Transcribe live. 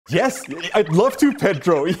Yes, I'd love to,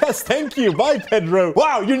 Pedro. Yes, thank you. Bye, Pedro.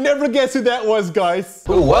 Wow, you never guess who that was, guys.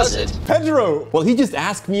 Who was it? Pedro. Well, he just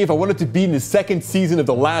asked me if I wanted to be in the second season of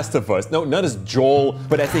The Last of Us. No, not as Joel,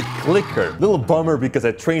 but as a clicker. Little bummer because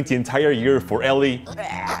I trained the entire year for Ellie.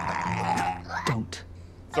 Don't.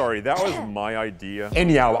 Sorry, that was my idea.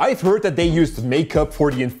 Anyhow, I've heard that they used makeup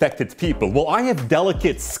for the infected people. Well, I have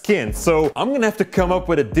delicate skin, so I'm gonna have to come up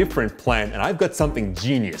with a different plan, and I've got something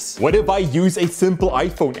genius. What if I use a simple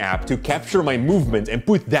iPhone app to capture my movement and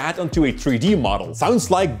put that onto a 3D model? Sounds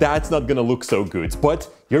like that's not gonna look so good, but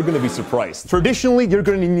you're gonna be surprised. Traditionally, you're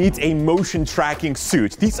gonna need a motion tracking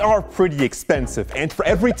suit. These are pretty expensive, and for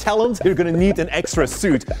every talent, you're gonna need an extra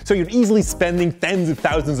suit, so you're easily spending tens of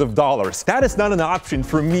thousands of dollars. That is not an option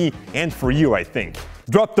for me and for you, I think.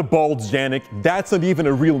 Drop the balls, Janik. That's not even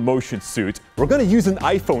a real motion suit. We're gonna use an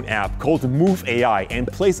iPhone app called Move.Ai and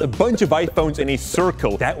place a bunch of iPhones in a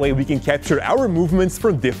circle. That way we can capture our movements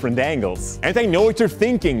from different angles. And I know what you're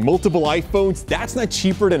thinking, multiple iPhones, that's not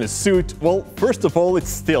cheaper than a suit. Well, first of all, it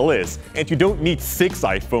still is. And you don't need 6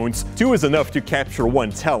 iPhones. 2 is enough to capture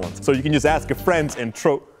 1 talent. So you can just ask a friend and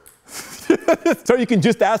throw... So you can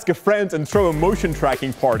just ask a friend and throw a motion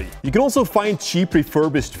tracking party. You can also find cheap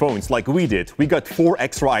refurbished phones like we did. We got 4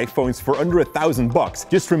 extra iPhones for under $1,000.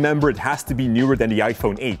 Just remember, it has to be newer than the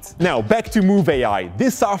iPhone 8. Now back to Move.Ai.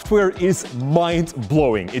 This software is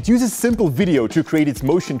mind-blowing. It uses simple video to create its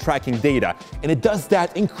motion tracking data, and it does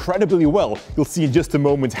that incredibly well. You'll see in just a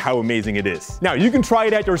moment how amazing it is. Now you can try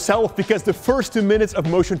it out yourself because the first 2 minutes of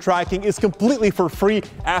motion tracking is completely for free.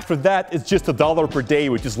 After that, it's just $1 per day,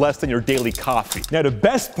 which is less than your daily coffee. Now the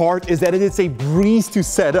best part is that it is a breeze to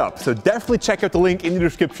set up, so definitely check out the link in the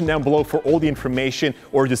description down below for all the information,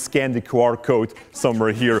 or just scan the QR code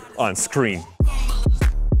somewhere here on screen.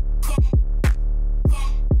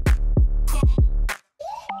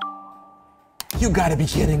 You gotta be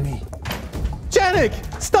kidding me.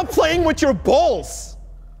 Janik, stop playing with your balls!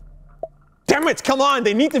 Damn it, come on,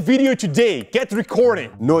 they need the video today. Get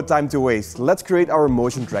recording. No time to waste. Let's create our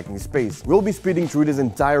motion tracking space. We'll be speeding through this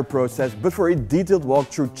entire process, but for a detailed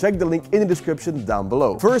walkthrough, check the link in the description down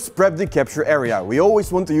below. First, prep the capture area. We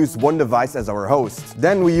always want to use 1 device as our host.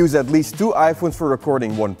 Then we use at least 2 iPhones for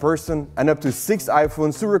recording 1 person, and up to 6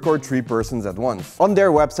 iPhones to record 3 persons at once. On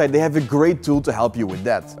their website, they have a great tool to help you with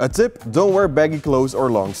that. A tip, don't wear baggy clothes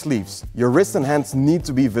or long sleeves. Your wrists and hands need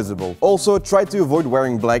to be visible. Also, try to avoid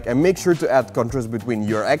wearing black and make sure to add contrast between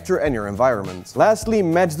your actor and your environment. Lastly,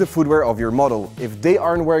 match the footwear of your model. If they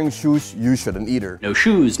aren't wearing shoes, you shouldn't either. No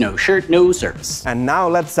shoes, no shirt, no service. And now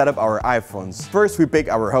let's set up our iPhones. First, we pick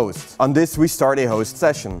our host. On this, we start a host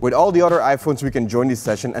session. With all the other iPhones, we can join this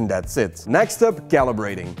session, and that's it. Next up,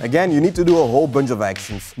 calibrating. Again, you need to do a whole bunch of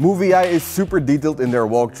actions. Move.Ai is super detailed in their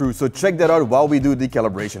walkthrough, so check that out while we do the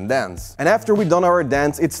calibration dance. And after we've done our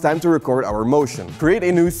dance, it's time to record our motion. Create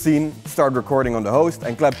a new scene, start recording on the host,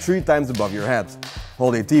 and clap 3 times above your head.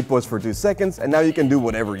 Hold a T-pose for 2 seconds, and now you can do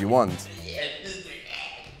whatever you want.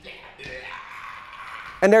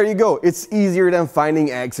 And there you go, it's easier than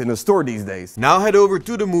finding eggs in a store these days. Now head over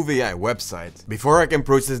to the Move.Ai website. Before I can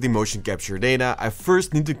process the motion capture data, I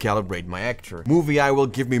first need to calibrate my actor. Move.Ai will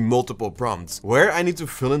give me multiple prompts, where I need to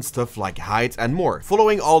fill in stuff like height and more.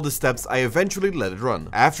 Following all the steps, I eventually let it run.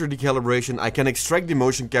 After the calibration, I can extract the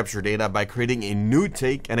motion capture data by creating a new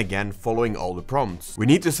take and again following all the prompts. We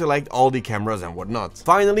need to select all the cameras and whatnot.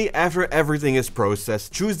 Finally, after everything is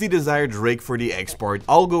processed, choose the desired rig for the export.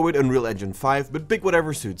 I'll go with Unreal Engine 5, but pick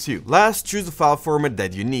whatever suits you. Last, choose the file format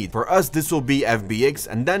that you need. For us, this will be FBX,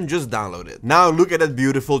 and then just download it. Now look at that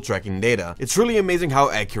beautiful tracking data. It's really amazing how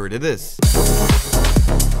accurate it is.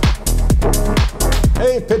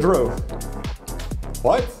 Hey, Pedro.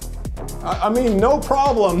 What? I mean, no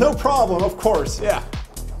problem, of course, yeah.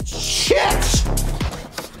 Shit!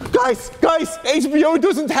 Guys, HBO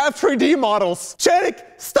doesn't have 3D models. Janik,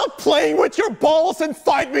 stop playing with your balls and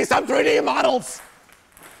find me some 3D models.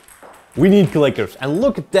 We need clickers, and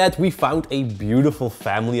look at that, we found a beautiful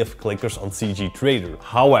family of clickers on CG Trader.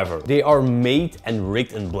 However, they are made and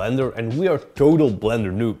rigged in Blender, and we are total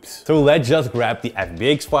Blender noobs. So let's just grab the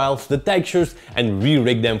FBX files, the textures, and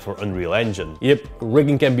re-rig them for Unreal Engine. Yep,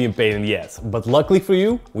 rigging can be a pain in the ass, but luckily for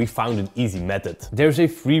you, we found an easy method. There's a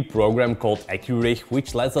free program called AccuRig,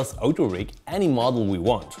 which lets us auto-rig any model we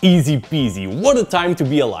want. Easy peasy, what a time to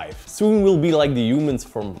be alive. Soon we'll be like the humans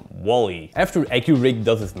from WALL-E. After AccuRig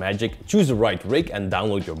does its magic, choose the right rig and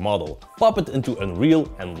download your model. Pop it into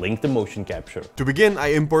Unreal and link the motion capture. To begin, I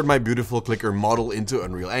import my beautiful clicker model into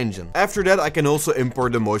Unreal Engine. After that, I can also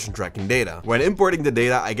import the motion tracking data. When importing the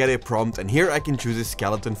data, I get a prompt, and here I can choose a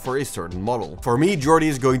skeleton for a certain model. For me, Jordy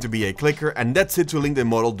is going to be a clicker, and that's it to link the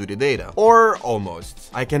model to the data. Or almost.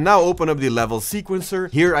 I can now open up the level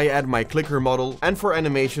sequencer. Here I add my clicker model, and for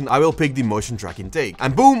animation, I will pick the motion tracking take.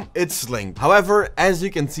 And boom, it's linked. However, as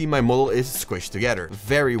you can see, my model is squished together.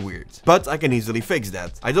 Very weird. But I can easily fix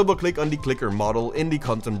that. I double click on the clicker model in the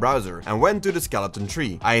content browser and went to the skeleton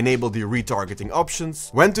tree. I enabled the retargeting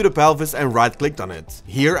options, went to the pelvis and right clicked on it.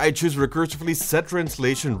 Here I choose recursively set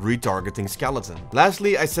translation retargeting skeleton.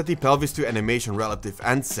 Lastly, I set the pelvis to animation relative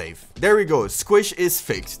and save. There we go, squish is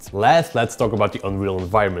fixed. Last, let's talk about the Unreal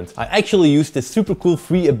environment. I actually used this super cool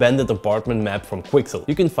free abandoned apartment map from Quixel.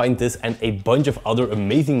 You can find this and a bunch of other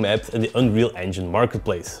amazing maps in the Unreal Engine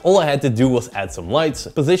marketplace. All I had to do was add some lights,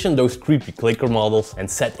 position those creepy clicker models and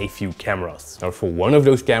set a few cameras. Now for one of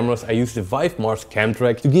those cameras I used the VIVE Mars cam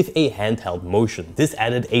track to give a handheld motion. This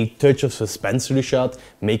added a touch of suspense to the shot,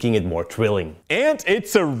 making it more thrilling. And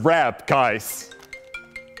it's a wrap, guys.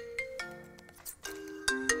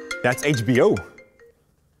 That's HBO.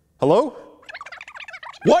 Hello?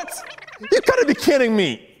 What? You gotta be kidding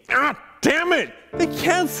me! Ah, damn it! They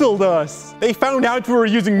cancelled us! They found out we were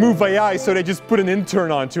using Move.Ai, so they just put an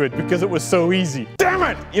intern onto it because it was so easy. Damn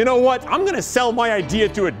it! You know what? I'm gonna sell my idea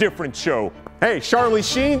to a different show. Hey, Charlie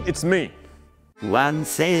Sheen, it's me. One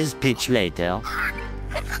sales pitch later.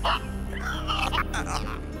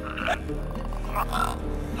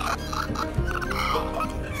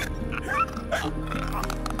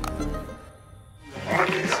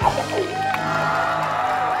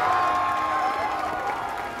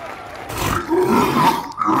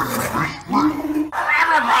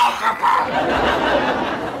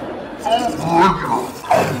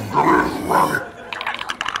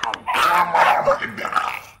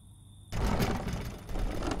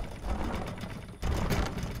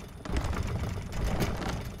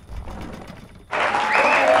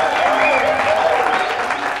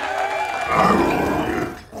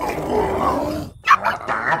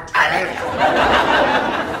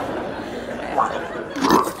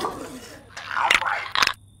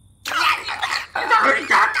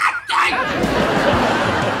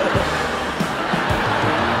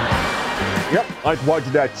 Yep, I'd watch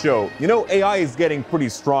that show. You know, AI is getting pretty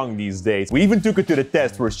strong these days. We even took it to the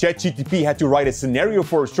test where ChatGPT had to write a scenario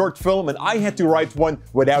for a short film and I had to write one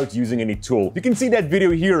without using any tool. You can see that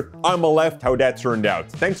video here on my left how that turned out.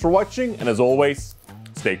 Thanks for watching, and as always,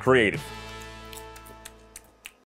 stay creative.